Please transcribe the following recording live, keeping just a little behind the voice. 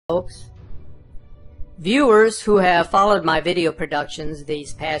folks. Viewers who have followed my video productions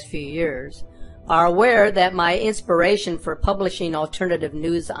these past few years are aware that my inspiration for publishing alternative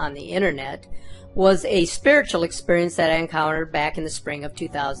news on the internet was a spiritual experience that I encountered back in the spring of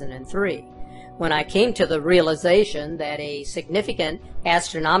 2003, when I came to the realization that a significant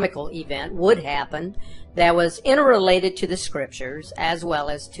astronomical event would happen that was interrelated to the scriptures as well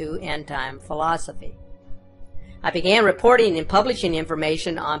as to end-time philosophy. I began reporting and publishing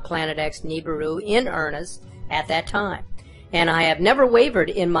information on Planet X NIBIRU in earnest at that time, and I have never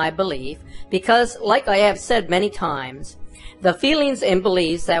wavered in my belief because, like I have said many times, the feelings and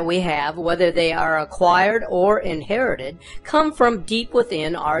beliefs that we have, whether they are acquired or inherited, come from deep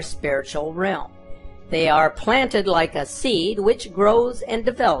within our spiritual realm. They are planted like a seed which grows and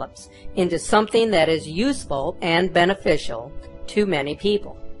develops into something that is useful and beneficial to many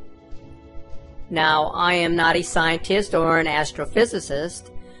people. Now, I am not a scientist or an astrophysicist,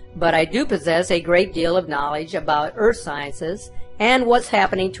 but I do possess a great deal of knowledge about earth sciences and what's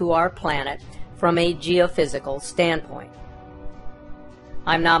happening to our planet from a geophysical standpoint.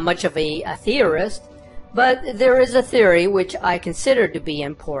 I'm not much of a theorist, but there is a theory which I consider to be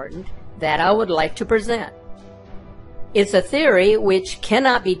important that I would like to present. It's a theory which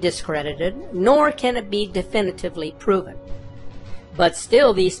cannot be discredited, nor can it be definitively proven. But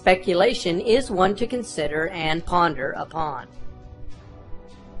still, the speculation is one to consider and ponder upon.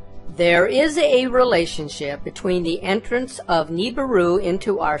 There is a relationship between the entrance of NIBIRU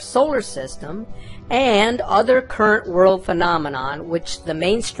into our solar system and other current world phenomenon which the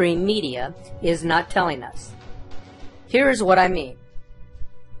mainstream media is not telling us. Here's what I mean.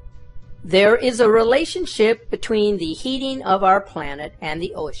 There is a relationship between the heating of our planet and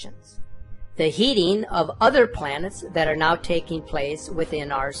the oceans, the heating of other planets that are now taking place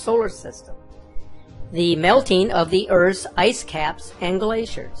within our solar system, the melting of the Earth's ice caps and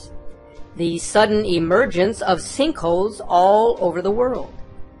glaciers, the sudden emergence of sinkholes all over the world,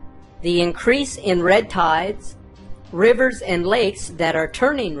 the increase in red tides, rivers and lakes that are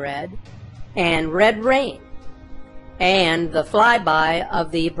turning red, and red rain, and the flyby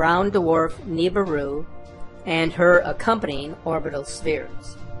of the brown dwarf NIBIRU and her accompanying orbital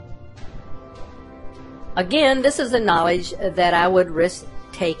spheres. Again, this is a knowledge that I would risk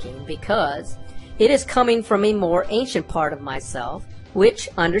taking because it is coming from a more ancient part of myself which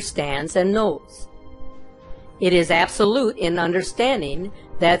understands and knows. It is absolute in understanding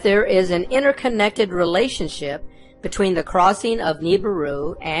that there is an interconnected relationship between the crossing of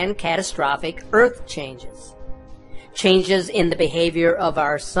NIBIRU and catastrophic Earth changes, changes in the behavior of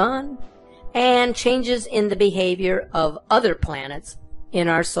our sun, and changes in the behavior of other planets in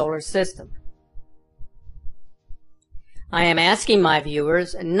our solar system. I am asking my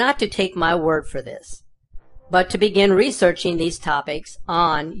viewers not to take my word for this, but to begin researching these topics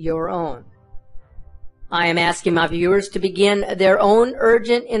on your own. I am asking my viewers to begin their own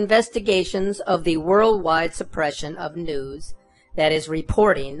urgent investigations of the worldwide suppression of news that is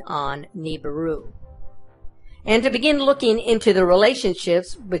reporting on NIBIRU, and to begin looking into the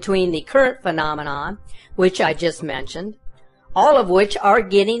relationships between the current phenomenon, which I just mentioned, all of which are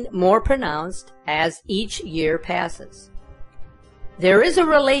getting more pronounced as each year passes. There is a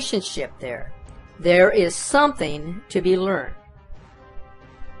relationship there. There is something to be learned.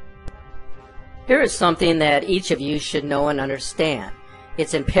 Here is something that each of you should know and understand.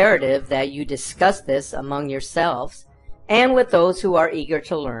 It's imperative that you discuss this among yourselves and with those who are eager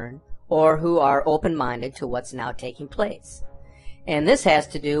to learn or who are open-minded to what's now taking place. And this has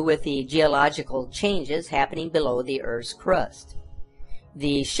to do with the geological changes happening below the Earth's crust.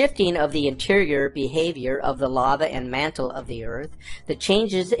 The shifting of the interior behavior of the lava and mantle of the Earth, the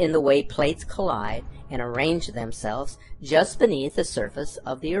changes in the way plates collide and arrange themselves just beneath the surface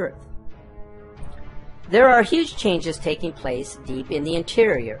of the Earth. There are huge changes taking place deep in the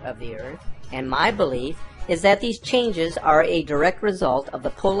interior of the Earth, and my belief is that these changes are a direct result of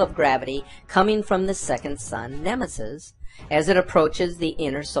the pull of gravity coming from the second sun, Nemesis, as it approaches the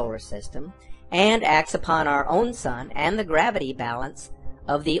inner solar system and acts upon our own sun and the gravity balance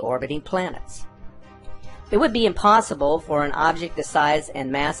of the orbiting planets. It would be impossible for an object the size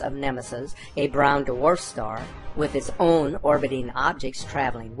and mass of Nemesis, a brown dwarf star, with its own orbiting objects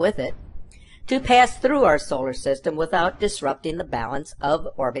traveling with it, to pass through our solar system without disrupting the balance of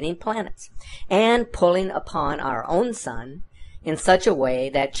orbiting planets and pulling upon our own sun in such a way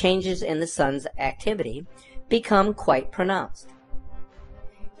that changes in the sun's activity become quite pronounced.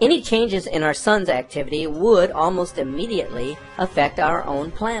 Any changes in our sun's activity would almost immediately affect our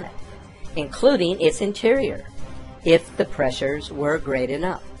own planet, including its interior, if the pressures were great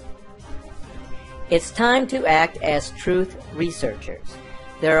enough. It's time to act as truth researchers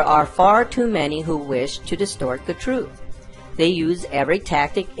there are far too many who wish to distort the truth. They use every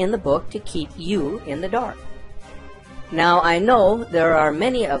tactic in the book to keep you in the dark. Now, I know there are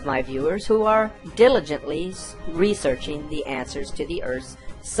many of my viewers who are diligently researching the answers to the Earth's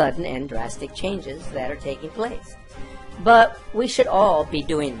sudden and drastic changes that are taking place. But we should all be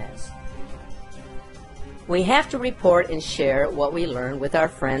doing this. We have to report and share what we learn with our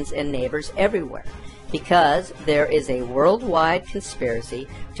friends and neighbors everywhere, because there is a worldwide conspiracy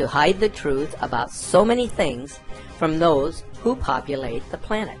to hide the truth about so many things from those who populate the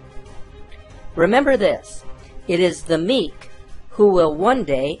planet. Remember this, it is the meek who will one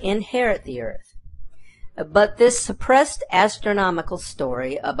day inherit the earth. But this suppressed astronomical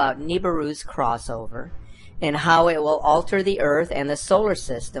story about NIBIRU's crossover and how it will alter the earth and the solar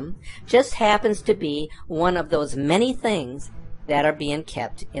system just happens to be one of those many things that are being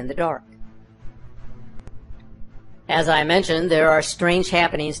kept in the dark. As I mentioned, there are strange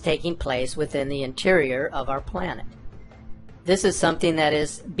happenings taking place within the interior of our planet. This is something that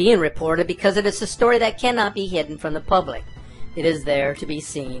is being reported because it is a story that cannot be hidden from the public. It is there to be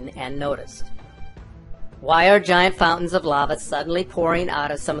seen and noticed. Why are giant fountains of lava suddenly pouring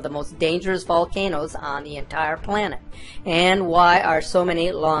out of some of the most dangerous volcanoes on the entire planet? And why are so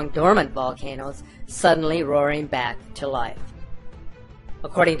many long dormant volcanoes suddenly roaring back to life?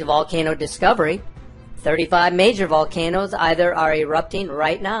 According to Volcano Discovery, 35 major volcanoes either are erupting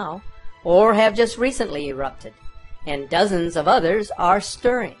right now or have just recently erupted, and dozens of others are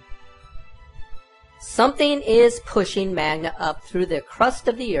stirring. Something is pushing magma up through the crust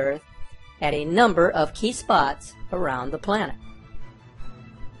of the earth at a number of key spots around the planet.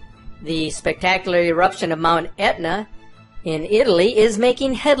 The spectacular eruption of Mount Etna in Italy is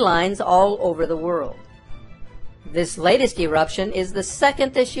making headlines all over the world. This latest eruption is the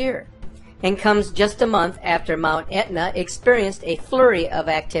second this year and comes just a month after Mount Etna experienced a flurry of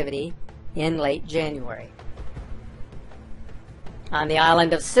activity in late January. On the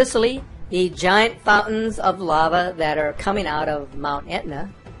island of Sicily, the giant fountains of lava that are coming out of Mount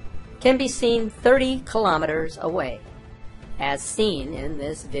Etna can be seen 30 kilometers away, as seen in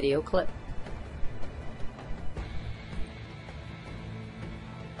this video clip.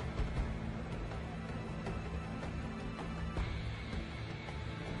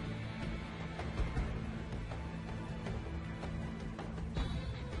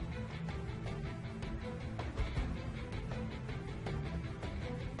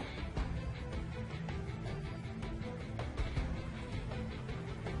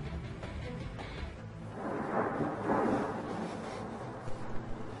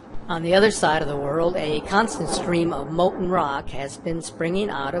 On the other side of the world, a constant stream of molten rock has been springing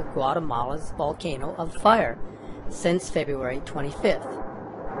out of Guatemala's volcano of fire since February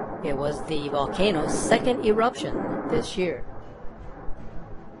 25th. It was the volcano's second eruption this year.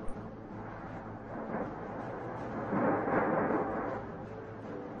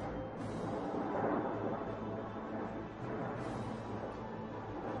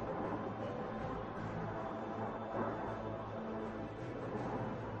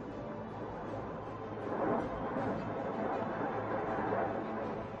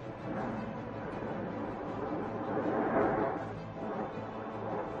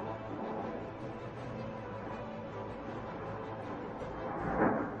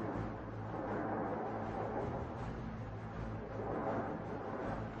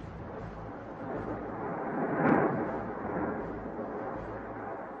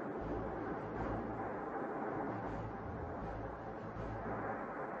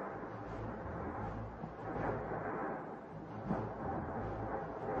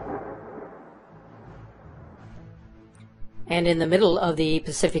 And in the middle of the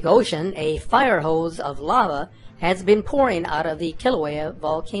Pacific Ocean, a fire hose of lava has been pouring out of the Kilauea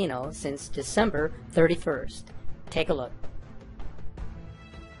volcano since December 31st. Take a look.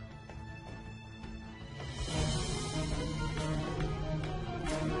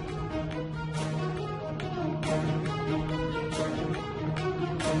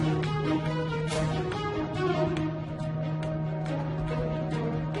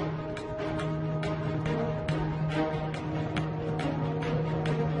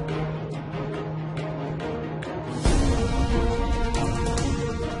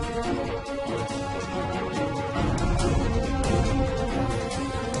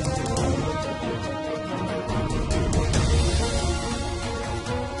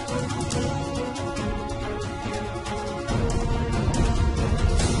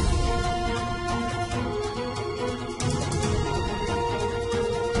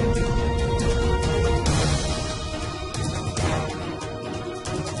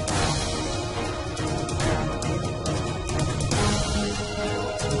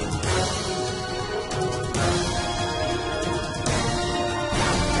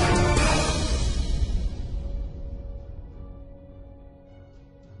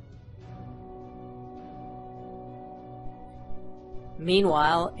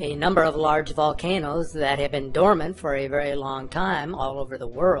 Meanwhile, a number of large volcanoes that have been dormant for a very long time all over the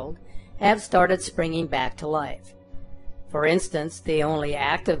world have started springing back to life. For instance, the only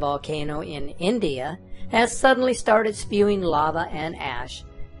active volcano in India has suddenly started spewing lava and ash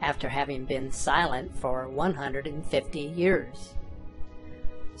after having been silent for 150 years.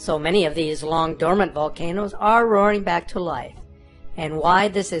 So many of these long dormant volcanoes are roaring back to life, and why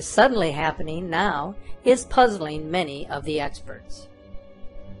this is suddenly happening now is puzzling many of the experts.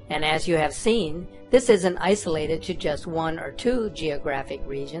 And as you have seen, this isn't isolated to just one or two geographic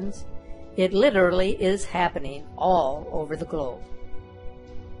regions. It literally is happening all over the globe.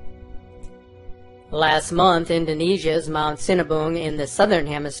 Last month, Indonesia's Mount Sinabung in the southern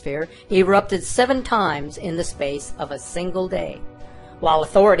hemisphere erupted 7 times in the space of a single day, while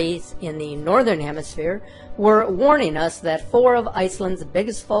authorities in the northern hemisphere were warning us that 4 of Iceland's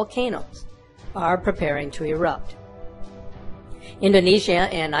biggest volcanoes are preparing to erupt. Indonesia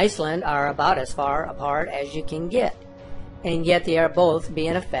and Iceland are about as far apart as you can get, and yet they are both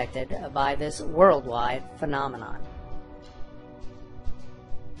being affected by this worldwide phenomenon.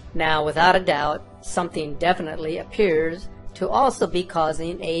 Now, without a doubt, something definitely appears to also be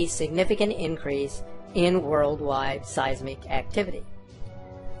causing a significant increase in worldwide seismic activity.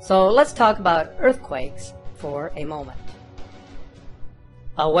 So let's talk about earthquakes for a moment.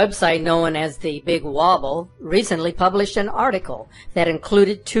 A website known as the Big Wobble recently published an article that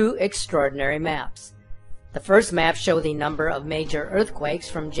included 2 extraordinary maps. The first map showed the number of major earthquakes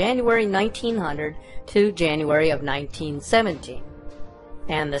from January 1900 to January of 1917.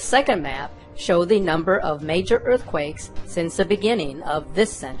 And the second map showed the number of major earthquakes since the beginning of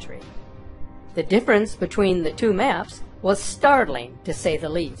this century. The difference between the 2 maps was startling, to say the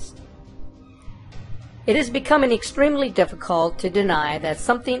least. It is becoming extremely difficult to deny that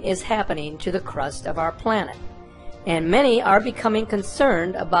something is happening to the crust of our planet, and many are becoming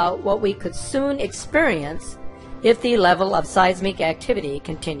concerned about what we could soon experience if the level of seismic activity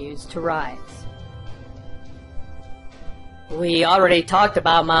continues to rise. We already talked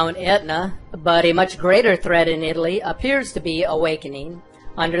about Mount Etna, but a much greater threat in Italy appears to be awakening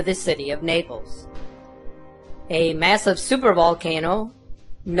under the city of Naples. A massive supervolcano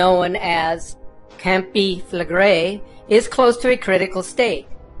known as Campi Flegrei is close to a critical state,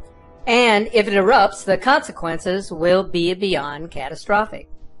 and if it erupts, the consequences will be beyond catastrophic.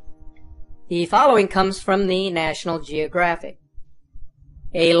 The following comes from the National Geographic.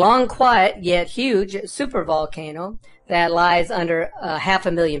 A long, quiet, yet huge supervolcano that lies under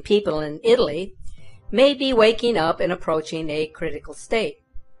 500,000 people in Italy may be waking up and approaching a critical state.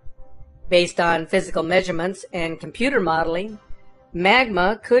 Based on physical measurements and computer modeling,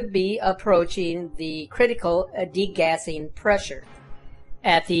 magma could be approaching the critical degassing pressure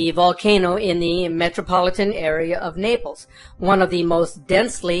at the volcano in the metropolitan area of Naples, one of the most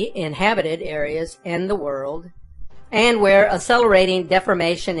densely inhabited areas in the world, and where accelerating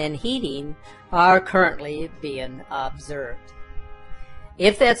deformation and heating are currently being observed.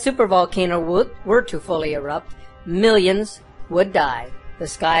 If that supervolcano were to fully erupt, millions would die. The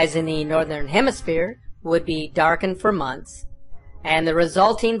skies in the northern hemisphere would be darkened for months, and the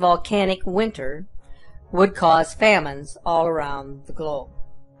resulting volcanic winter would cause famines all around the globe.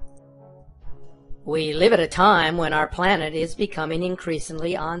 We live at a time when our planet is becoming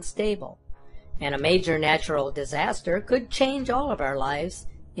increasingly unstable, and a major natural disaster could change all of our lives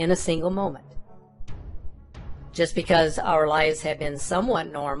in a single moment. Just because our lives have been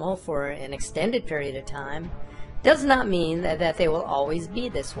somewhat normal for an extended period of time does not mean that they will always be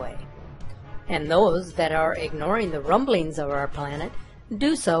this way. And those that are ignoring the rumblings of our planet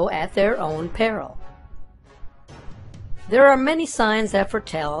do so at their own peril. There are many signs that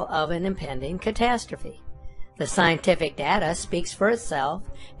foretell of an impending catastrophe. The scientific data speaks for itself,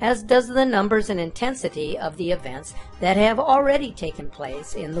 as does the numbers and intensity of the events that have already taken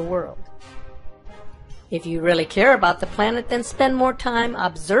place in the world. If you really care about the planet, then spend more time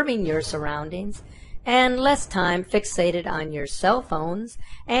observing your surroundings and less time fixated on your cell phones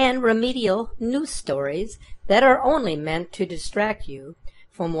and remedial news stories that are only meant to distract you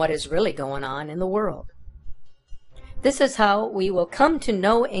from what is really going on in the world. This is how we will come to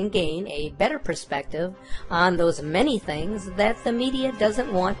know and gain a better perspective on those many things that the media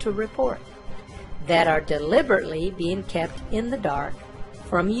doesn't want to report, that are deliberately being kept in the dark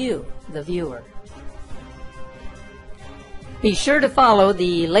from you, the viewer. Be sure to follow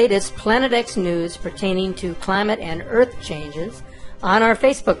the latest Planet X news pertaining to climate and earth changes on our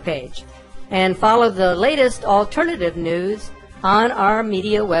Facebook page, and follow the latest alternative news on our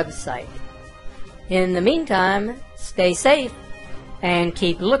media website. In the meantime, stay safe and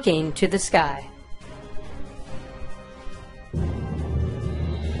keep looking to the sky.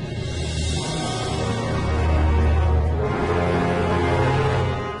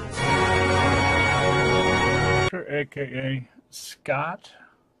 aka Scott.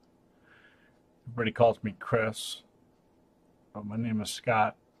 Everybody calls me Chris. But my name is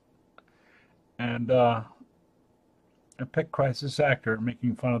Scott. And I picked Crisis Actor,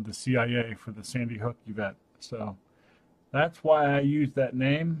 making fun of the CIA for the Sandy Hook event. So that's why I used that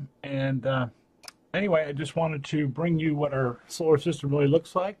name. And anyway, I just wanted to bring you what our solar system really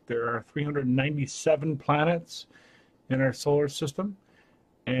looks like. There are 397 planets in our solar system.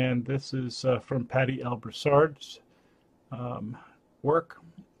 And this is from Patty L. Broussard's work.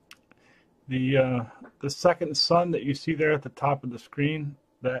 The second sun that you see there at the top of the screen,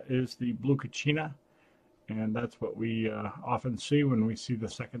 that is the Blue Kachina, and that's what we often see when we see the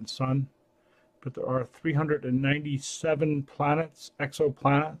second sun. But there are 397 planets,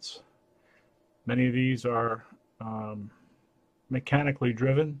 exoplanets. Many of these are mechanically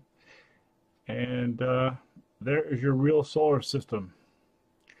driven, and there is your real solar system.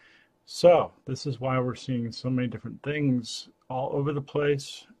 So this is why we're seeing so many different things all over the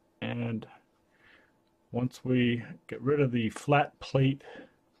place. And once we get rid of the flat plate,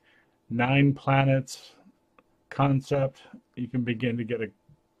 9 planets concept, you can begin to get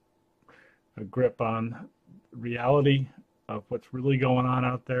a grip on reality of what's really going on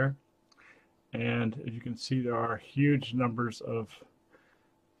out there. And as you can see, there are huge numbers of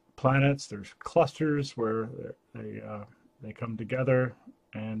planets. There's clusters where they come together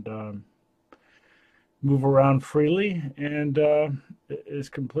and move around freely, and it is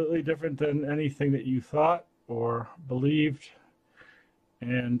completely different than anything that you thought or believed,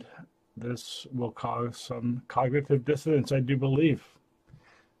 and this will cause some cognitive dissonance, I do believe.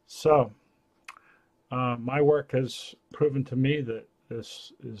 So my work has proven to me that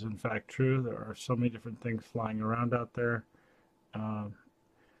this is in fact true. There are so many different things flying around out there.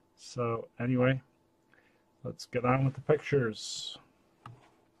 So anyway, let's get on with the pictures.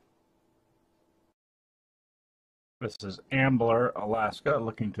 This is Ambler, Alaska,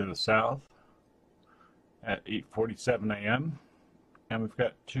 looking to the south at 8:47 a.m. And we've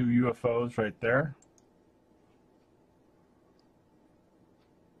got 2 UFOs right there.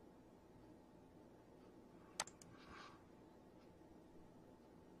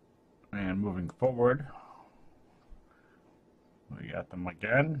 And moving forward, we got them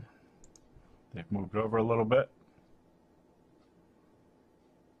again. They've moved over a little bit.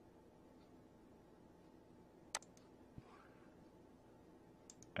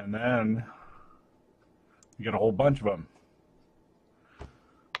 And then you get a whole bunch of them.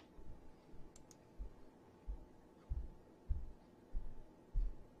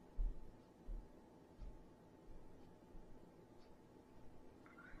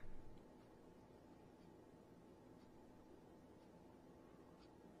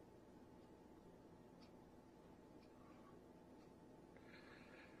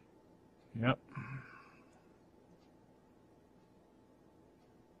 Yep.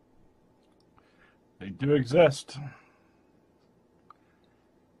 They do exist,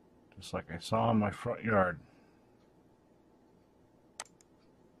 just like I saw in my front yard.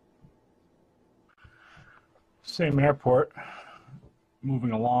 Same airport,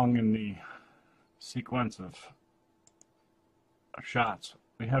 moving along in the sequence of shots.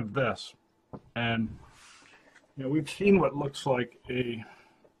 We have this, and we've seen what looks like an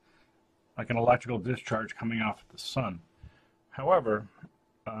electrical discharge coming off the sun. However,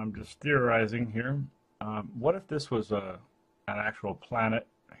 I'm just theorizing here. What if this was an actual planet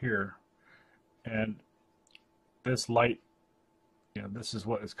here, and this light, this is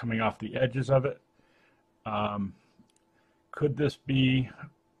what is coming off the edges of it? Could this be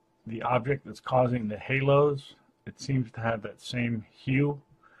the object that's causing the halos? It seems to have that same hue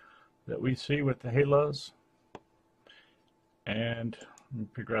that we see with the halos. And let me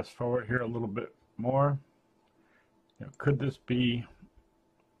progress forward here a little bit more. Could this be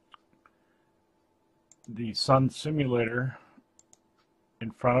the sun simulator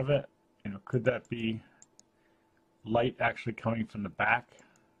in front of it? Could that be light actually coming from the back,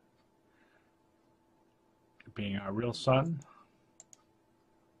 being our real sun?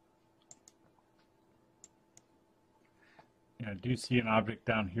 I do see an object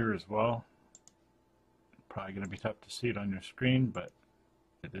down here as well. Probably going to be tough to see it on your screen, but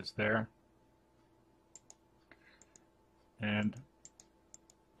it is there. And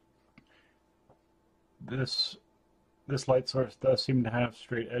this light source does seem to have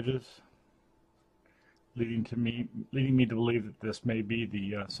straight edges, leading me to believe that this may be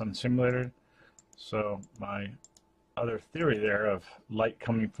the sun simulator. So my other theory there of light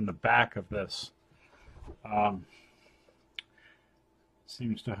coming from the back of this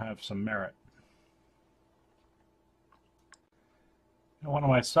seems to have some merit. One of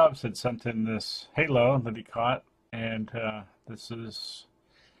my subs had sent in this halo that he caught, And this is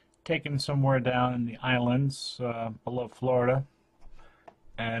taken somewhere down in the islands below Florida,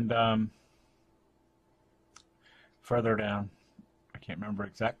 and further down. I can't remember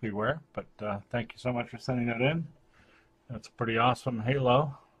exactly where, but thank you so much for sending that in. That's a pretty awesome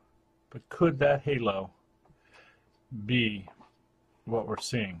halo. But could that halo be what we're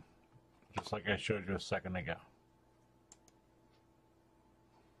seeing, just like I showed you a second ago?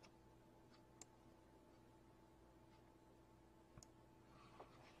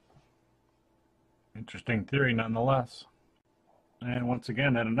 Interesting theory nonetheless. And once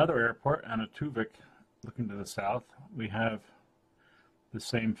again, at another airport, N.W.O, looking to the south, we have the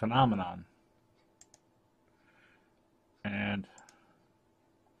same phenomenon. And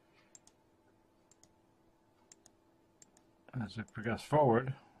as we progress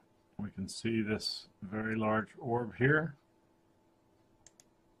forward, we can see this very large orb here.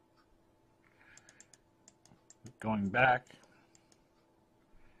 Going back,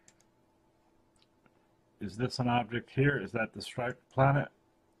 is this an object here? Is that the striped planet?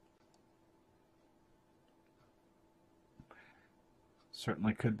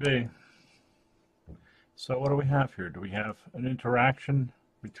 Certainly could be. So what do we have here? Do we have an interaction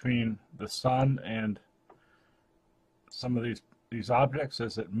between the sun and some of these objects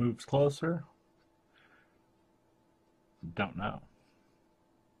as it moves closer? Don't know.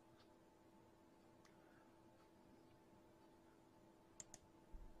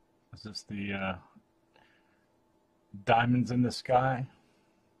 Is this the diamonds in the sky?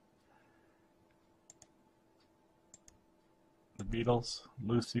 The Beatles,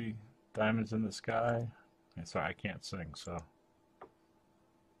 Lucy, Diamonds in the Sky. Sorry, I can't sing, so.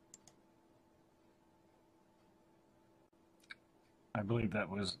 I believe that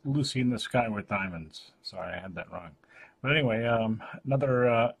was Lucy in the Sky with Diamonds. Sorry, I had that wrong. But anyway,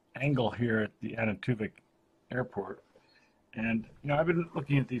 another angle here at the N.W.O airport. And, you know, I've been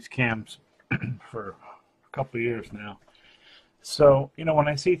looking at these cams for a couple of years now. So, you know, when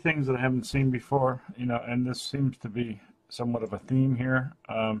I see things that I haven't seen before, you know, and this seems to be somewhat of a theme here,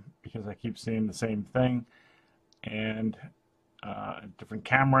 because I keep seeing the same thing, and different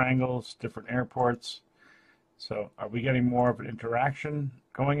camera angles, different airports. So are we getting more of an interaction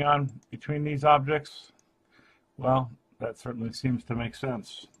going on between these objects? Well, that certainly seems to make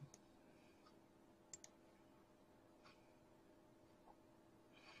sense.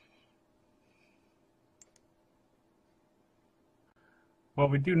 Well,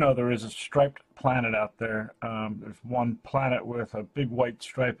 we do know there is a striped planet out there. There's one planet with a big white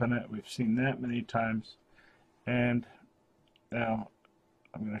stripe in it. We've seen that many times. And now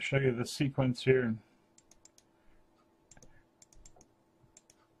I'm going to show you the sequence here.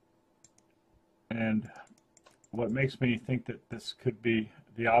 And what makes me think that this could be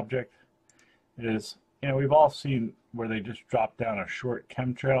the object is, you know, we've all seen where they just drop down a short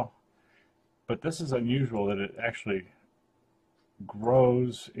chemtrail, but this is unusual that it actually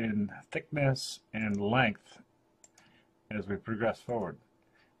grows in thickness and length as we progress forward.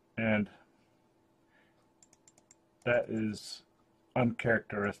 And that is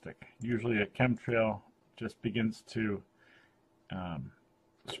uncharacteristic. Usually a chemtrail just begins to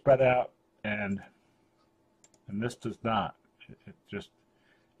spread out, and this does not. It just,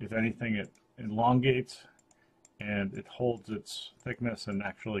 if anything, it elongates and it holds its thickness and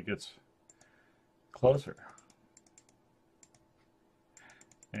actually gets closer.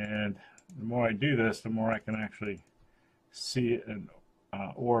 And the more I do this, the more I can actually see an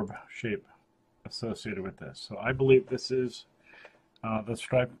orb shape associated with this. So I believe this is the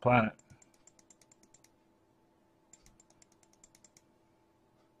striped planet.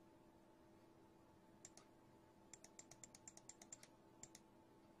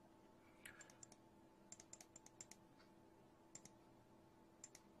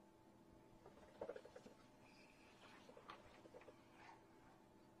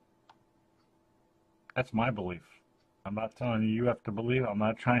 That's my belief. I'm not telling you you have to believe. I'm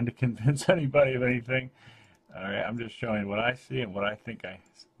not trying to convince anybody of anything. All right, I'm just showing what I see and what I think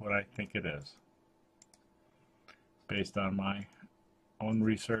it is, based on my own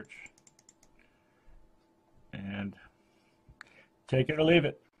research. And take it or leave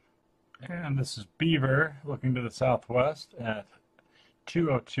it. And this is Beaver looking to the southwest at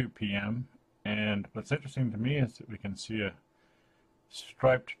 2:02 p.m. And what's interesting to me is that we can see a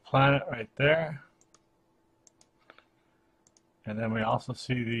striped planet right there. And then we also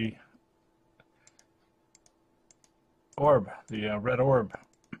see the orb, the red orb.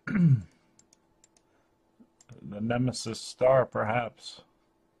 The nemesis star, perhaps.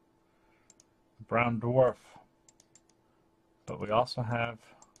 Brown dwarf. But we also have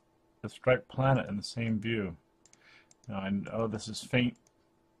the striped planet in the same view. Now I know this is faint.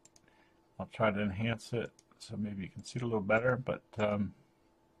 I'll try to enhance it so maybe you can see it a little better, but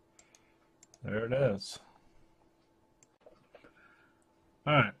there it is.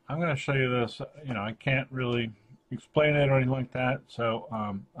 Alright, I'm going to show you this. You know, I can't really explain it or anything like that, so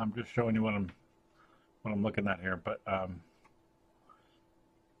I'm just showing you what I'm looking at here. But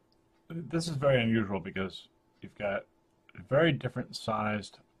this is very unusual because you've got very different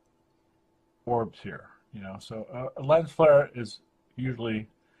sized orbs here. You know, so a lens flare is usually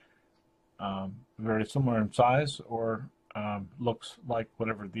very similar in size, or looks like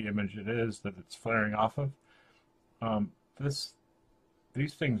whatever the image it is that it's flaring off of.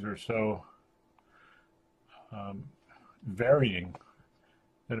 These things are so varying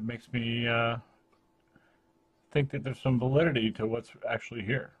that it makes me think that there's some validity to what's actually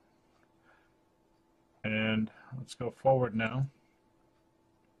here. And let's go forward now.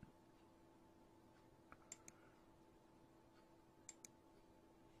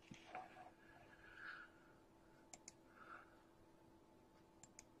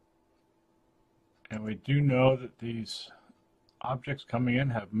 And we do know that these objects coming in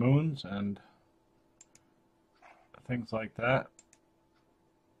have moons and things like that.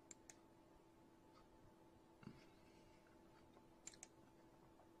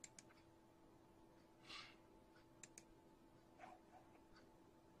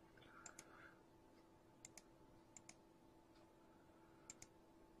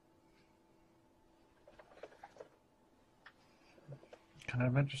 Kind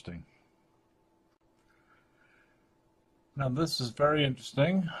of interesting. Now this is very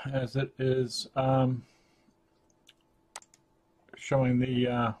interesting, as it is showing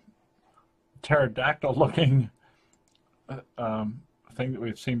the pterodactyl-looking thing that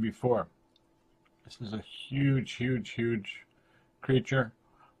we've seen before. This is a huge, huge, huge creature.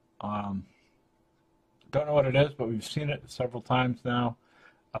 Don't know what it is, but we've seen it several times now.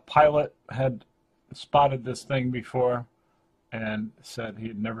 A pilot had spotted this thing before and said he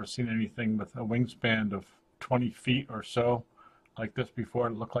had never seen anything with a wingspan of 20 feet or so like this before.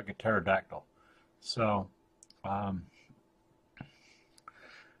 It looked like a pterodactyl. So, you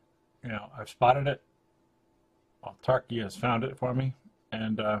know, I've spotted it. Well, Tarky has found it for me,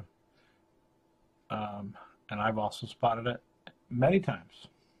 and I've also spotted it many times.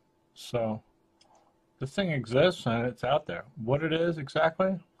 So this thing exists and it's out there. What it is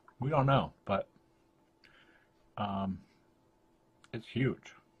exactly, we don't know, but it's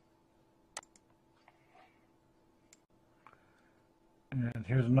huge. And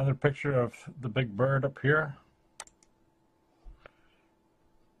here's another picture of the big bird up here.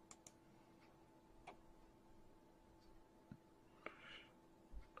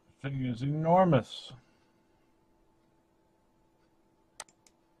 The thing is enormous.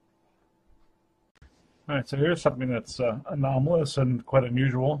 All right, so here's something that's anomalous and quite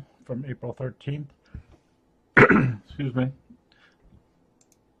unusual from April 13th. Excuse me.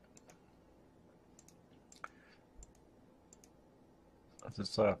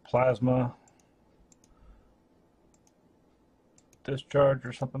 This plasma discharge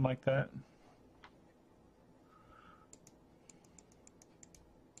or something like that.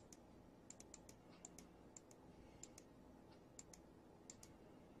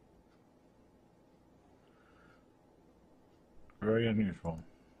 Very unusual.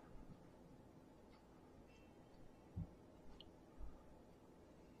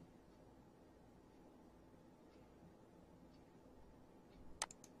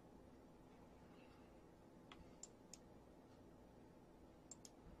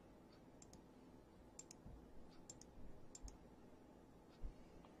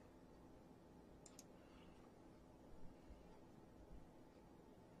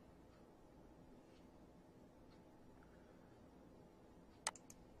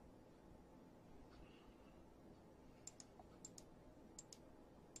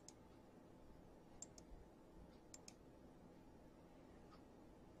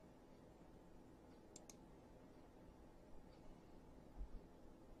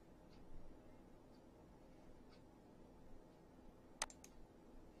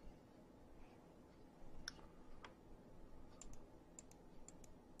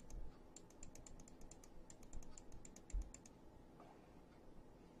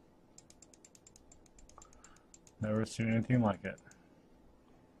 Never seen anything like it.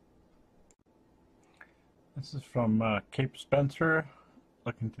 This is from Cape Spencer,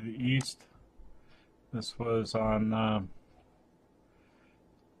 looking to the east. This was on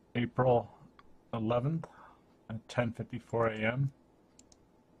April 11th at 10:54 a.m.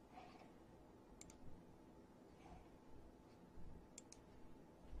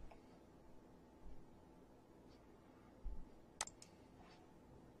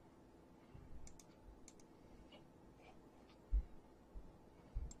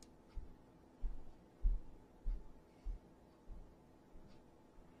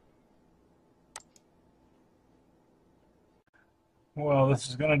 Well, this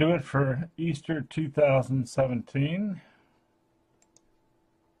is going to do it for Easter 2017.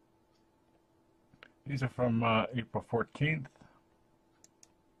 These are from April 14th.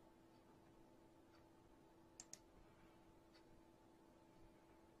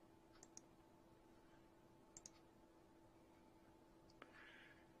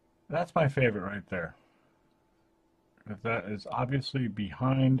 That's my favorite right there. Because that is obviously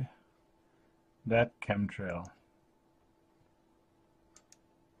behind that chemtrail.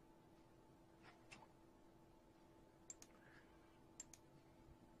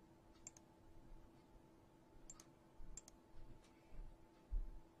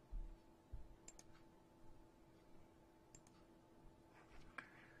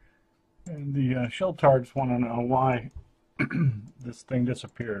 And the shelltards want to know why this thing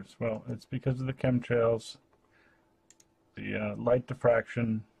disappears. Well, it's because of the chemtrails, the light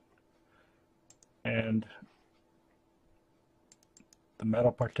diffraction, and the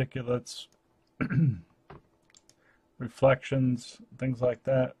metal particulates, reflections, things like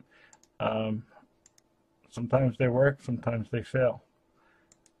that. Sometimes they work, sometimes they fail.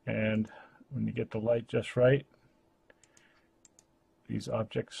 And when you get the light just right, these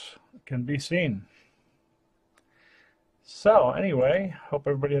objects can be seen. So anyway, hope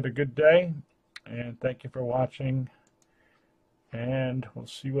everybody had a good day, and thank you for watching, and we'll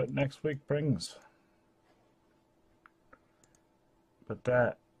see what next week brings. But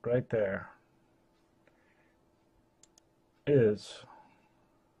that right there is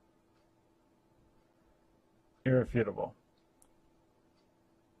irrefutable.